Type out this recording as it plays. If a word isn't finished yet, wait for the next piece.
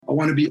I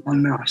want to be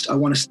unmatched. I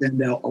want to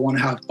stand out. I want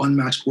to have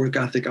unmatched work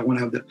ethic. I want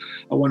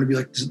to be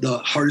like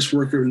the hardest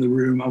worker in the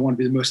room. I want to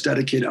be the most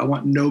dedicated. I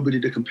want nobody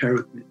to compare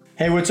with me.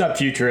 Hey, what's up,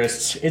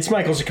 futurists? It's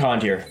Michael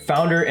Second here,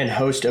 founder and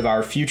host of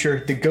Our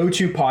Future, the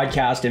go-to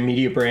podcast and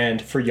media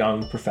brand for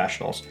young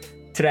professionals.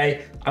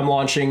 Today, I'm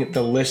launching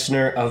the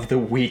Listener of the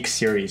Week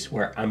series,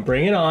 where I'm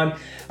bringing on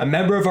a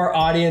member of our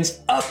audience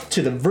up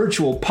to the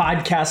virtual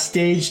podcast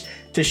stage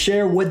to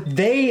share what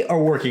they are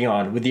working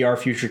on with the Our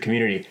Future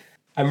community.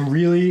 I'm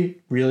really,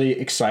 really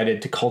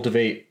excited to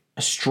cultivate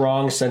a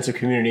strong sense of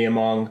community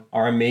among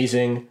our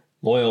amazing,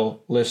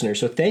 loyal listeners.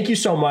 So thank you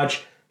so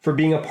much for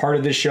being a part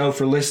of this show,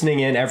 for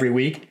listening in every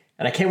week.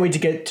 And I can't wait to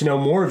get to know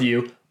more of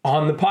you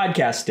on the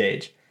podcast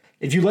stage.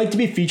 If you'd like to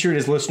be featured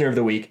as Listener of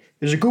the Week,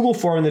 there's a Google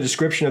form in the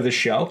description of this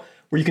show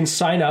where you can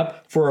sign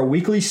up for a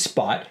weekly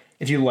spot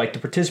if you'd like to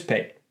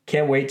participate.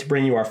 Can't wait to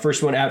bring you our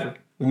first one ever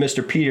with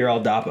Mr. Peter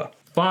Aldapa.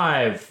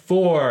 5,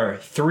 4,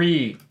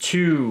 3,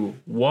 2,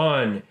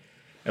 1.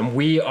 And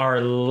we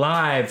are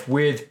live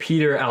with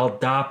Peter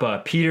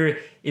Aldapa. Peter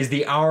is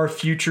the Our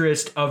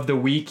Futurist of the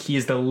Week. He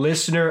is the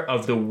Listener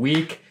of the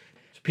Week.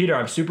 So Peter,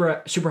 I'm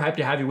super hyped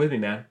to have you with me,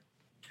 man.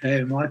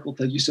 Hey, Michael,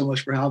 thank you so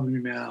much for having me,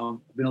 man.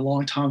 I've been a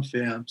long-time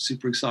fan. I'm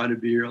super excited to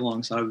be here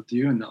alongside with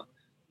you, and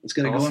let's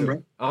get it going,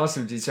 bro.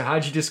 Awesome, dude. So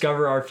how'd you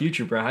discover Our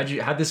Future, bro?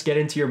 How'd this get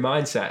into your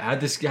mindset? How'd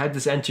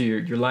this enter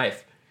your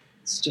life?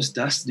 It's just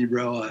destiny,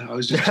 bro. I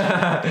was just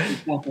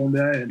one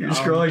day. And, you're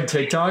scrolling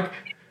TikTok?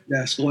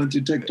 Yeah, scrolling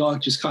through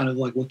TikTok, just kind of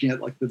like looking at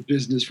like the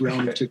business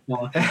realm of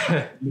TikTok.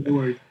 I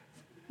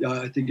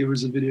think it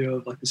was a video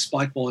of like the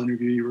Spikeball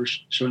interview you were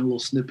showing a little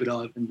snippet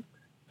of, and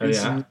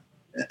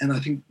I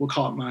think what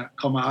caught my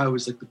eye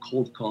was like the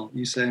cold call.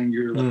 You saying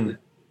you're like the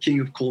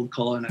king of cold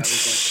call, and I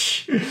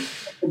was like,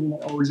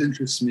 that always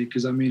interests me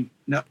because I mean,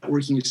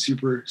 networking is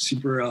super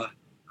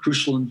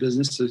crucial in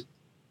business. To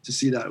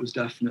see that, it was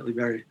definitely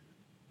very,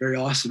 very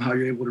awesome how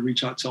you're able to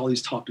reach out to all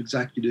these top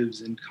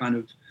executives and kind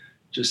of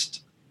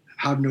just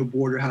have no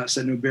border,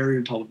 set no barrier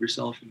on top of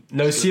yourself.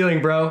 No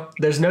ceiling, bro.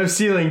 There's no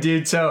ceiling,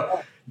 dude.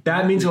 So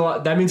that means a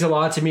lot. That means a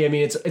lot to me. I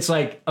mean, it's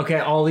like, okay,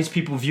 all these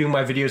people viewing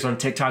my videos on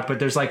TikTok, but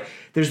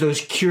there's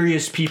those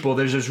curious people.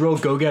 There's those real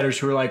go-getters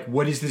who are like,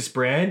 what is this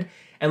brand?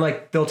 And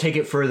like, they'll take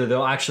it further.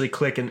 They'll actually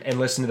click and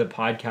listen to the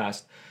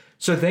podcast.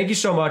 So thank you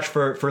so much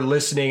for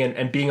listening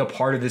and being a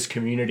part of this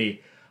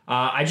community.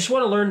 I just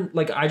want to learn,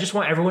 I just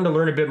want everyone to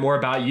learn a bit more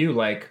about you.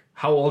 Like,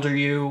 how old are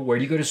you? Where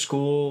do you go to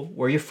school?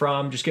 Where are you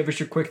from? Just give us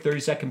your quick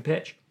 30-second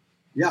pitch.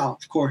 Yeah,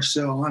 of course.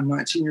 So I'm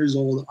 19 years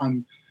old.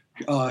 I'm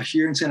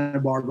here in Santa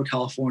Barbara,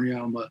 California.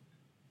 I'm a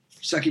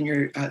second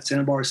year at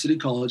Santa Barbara City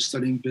College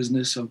studying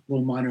business, a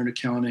little minor in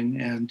accounting.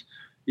 And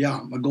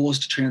yeah, my goal is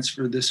to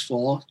transfer this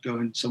fall,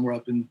 going somewhere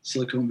up in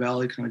Silicon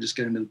Valley, kind of just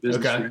get into the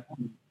business. Okay.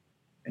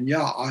 And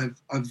yeah,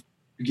 I've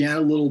began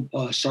a little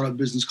startup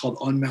business called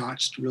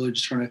Unmatched, really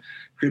just trying to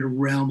create a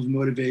realm of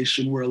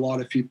motivation where a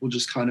lot of people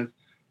just kind of,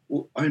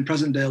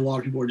 present day, a lot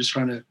of people are just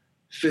trying to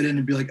fit in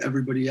and be like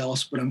everybody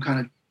else, but I'm kind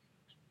of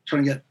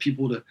trying to get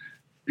people to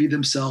be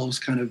themselves,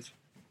 kind of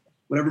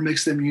whatever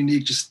makes them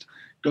unique, just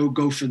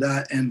go for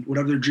that. And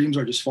whatever their dreams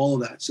are, just follow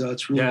that. So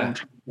that's really what I'm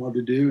trying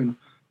to do. And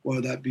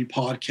whether that be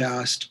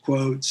podcast,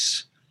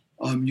 quotes,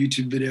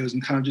 YouTube videos,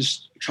 and kind of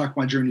just track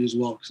my journey as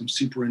well, because I'm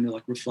super into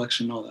like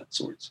reflection and all that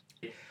sorts.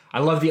 I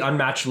love the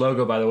Unmatched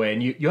logo, by the way.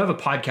 And you have a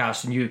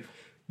podcast,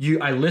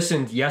 and I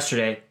listened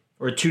yesterday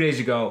or 2 days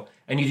ago,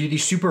 and you do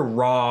these super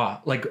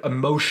raw, like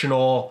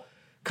emotional,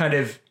 kind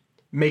of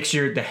makes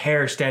the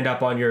hair stand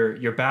up on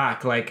your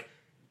back, like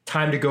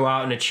time to go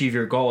out and achieve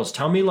your goals.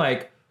 Tell me,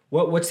 like,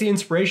 what's the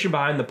inspiration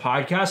behind the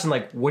podcast, and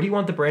like, what do you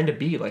want the brand to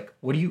be? Like,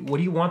 what do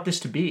you want this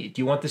to be? What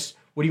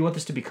do you want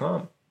this to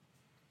become?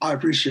 I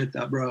appreciate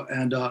that, bro.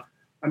 And I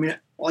mean,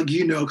 like,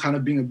 kind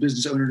of being a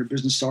business owner and a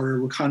business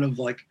starter, we're kind of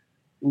like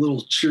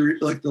little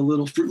like the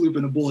little Fruit Loop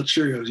in a bowl of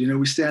Cheerios.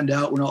 We stand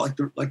out. We're not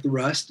like the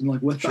rest. And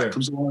like with that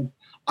comes along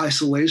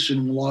isolation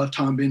and a lot of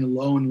time being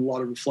alone and a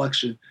lot of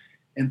reflection.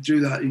 And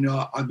through that,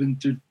 I've been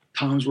through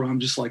times where I'm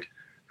just like,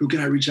 who can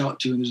I reach out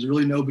to? And there's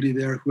really nobody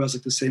there who has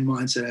like the same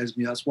mindset as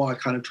me. That's why I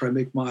kind of try to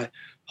make my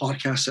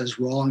podcast as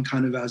raw and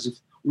kind of as if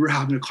we were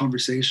having a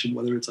conversation,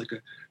 whether it's like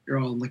you're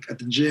on like at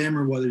the gym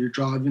or whether you're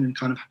driving, and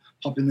kind of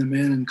popping them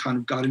in and kind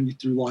of guiding you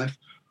through life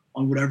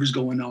on whatever's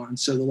going on.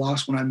 So the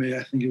last one I made,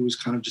 I think it was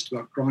kind of just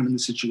about grinding the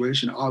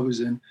situation I was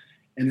in.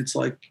 And it's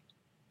like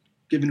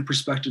giving a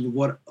perspective of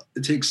what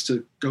it takes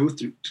to go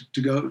through,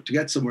 to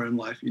get somewhere in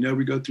life.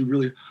 We go through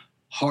really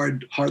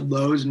hard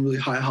lows and really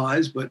high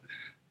highs, but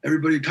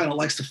everybody kind of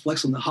likes to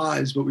flex on the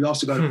highs, but we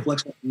also got to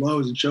flex on the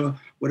lows and show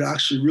what it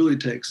actually really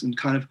takes. And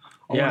kind of,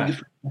 I want to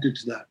give perspective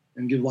to that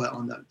and give light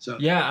on that. So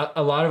yeah,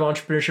 a lot of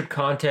entrepreneurship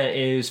content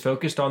is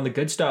focused on the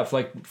good stuff.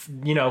 Like,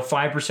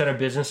 5% of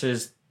business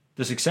is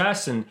the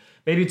success, and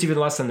maybe it's even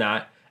less than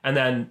that. And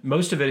then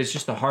most of it is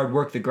just the hard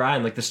work, the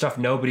grind, like the stuff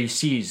nobody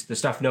sees, the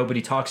stuff nobody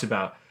talks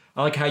about.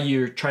 I like how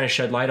you're trying to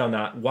shed light on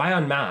that. Why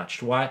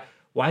Unmatched? Why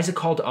is it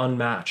called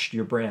Unmatched,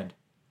 your brand?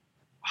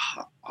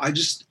 I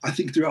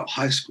think throughout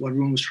high school,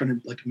 everyone was trying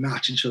to like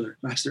match each other,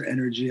 match their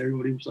energy.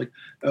 Everybody was like,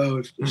 oh,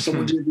 if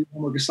someone did the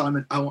homework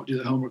assignment, I won't do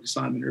the homework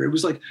assignment. Or it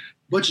was like a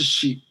bunch of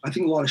sheep. I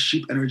think a lot of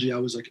sheep energy I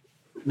was like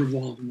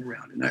revolving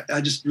around. And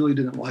I just really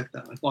didn't like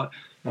that. I thought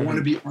I want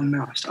to be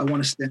unmatched. I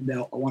want to stand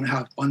out. I want to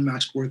have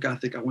unmatched work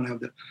ethic. I want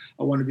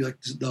to be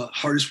like the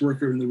hardest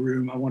worker in the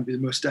room. I want to be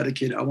the most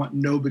dedicated. I want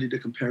nobody to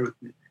compare with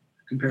me,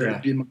 to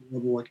be in my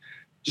level, like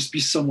just be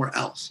somewhere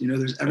else.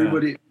 There's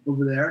everybody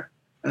over there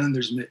and then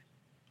there's me.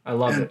 I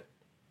love it.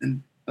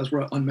 And that's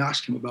where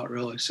Unmatched came about,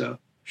 really. So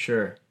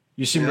sure.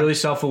 You seem really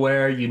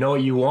self-aware. You know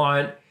what you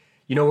want.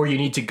 You know where you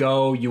need to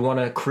go. You want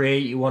to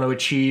create. You want to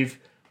achieve.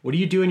 What do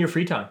you do in your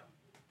free time?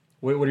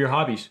 What are your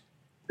hobbies?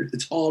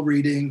 It's all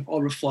reading,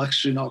 all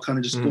reflection, all kind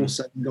of just goal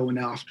setting, going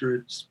after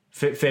it.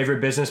 Favorite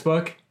business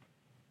book?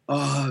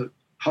 How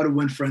to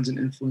Win Friends and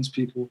Influence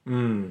People.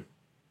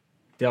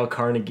 Dale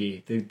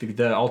Carnegie,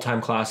 the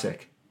all-time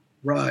classic.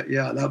 Right.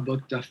 Yeah, that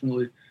book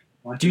definitely.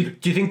 Do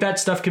you think that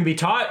stuff can be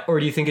taught, or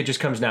do you think it just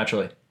comes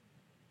naturally?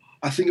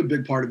 I think a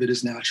big part of it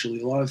is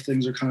naturally. A lot of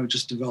things are kind of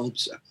just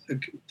developed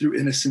through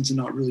innocence and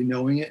not really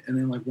knowing it. And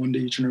then like one day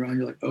you turn around,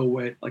 you're like, oh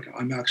wait, like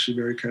I'm actually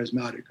very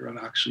charismatic, or I'm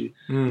actually,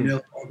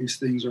 all these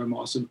things, or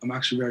I'm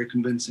actually very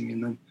convincing.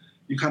 And then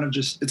you kind of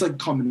just, it's like a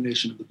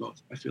combination of the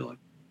both, I feel like.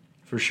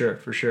 For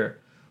sure.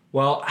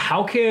 Well,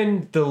 how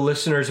can the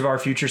listeners of Our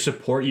Future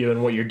support you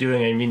and what you're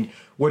doing? I mean,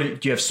 do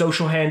you have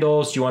social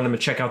handles? Do you want them to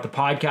check out the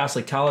podcast?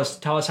 Like tell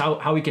us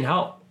how we can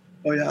help.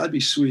 Oh yeah, that'd be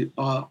sweet.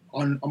 I'm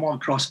on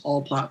across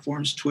all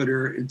platforms: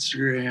 Twitter,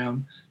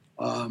 Instagram,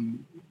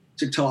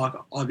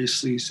 TikTok,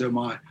 obviously. So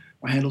my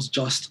handle's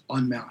Just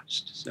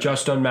Unmatched. So.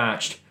 Just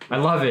Unmatched. I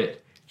love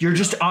it. You're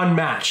just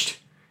unmatched.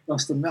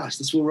 Just unmatched.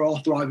 That's what we're all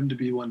thriving to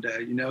be one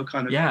day.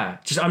 Kind of. Yeah,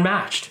 just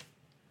unmatched.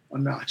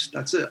 Unmatched.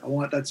 That's it. I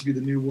want that to be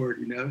the new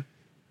word.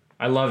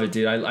 I love it,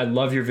 dude. I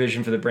love your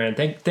vision for the brand.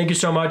 Thank you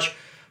so much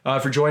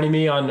for joining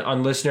me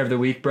on Listener of the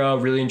Week, bro.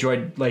 Really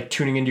enjoyed like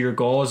tuning into your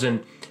goals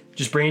and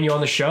just bringing you on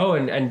the show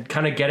and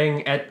kind of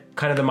getting at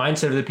kind of the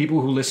mindset of the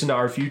people who listen to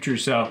Our Future.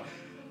 So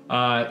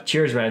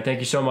cheers, man. Thank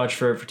you so much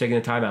for taking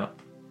the time out.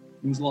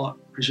 Means a lot.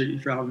 Appreciate you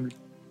for having me.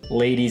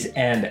 Ladies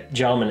and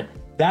gentlemen,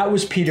 that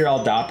was Peter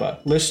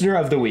Aldapa, Listener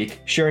of the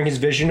Week, sharing his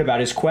vision about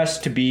his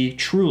quest to be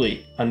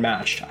truly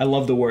unmatched. I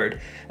love the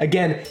word.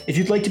 Again, if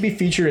you'd like to be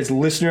featured as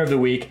Listener of the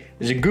Week,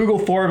 there's a Google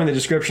form in the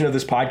description of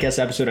this podcast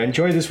episode. I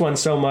enjoyed this one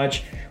so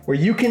much, where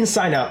you can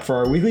sign up for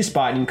our weekly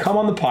spot and come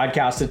on the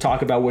podcast to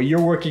talk about what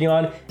you're working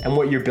on and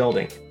what you're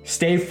building.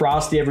 Stay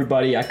frosty,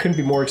 everybody. I couldn't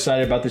be more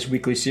excited about this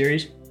weekly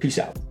series. Peace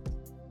out.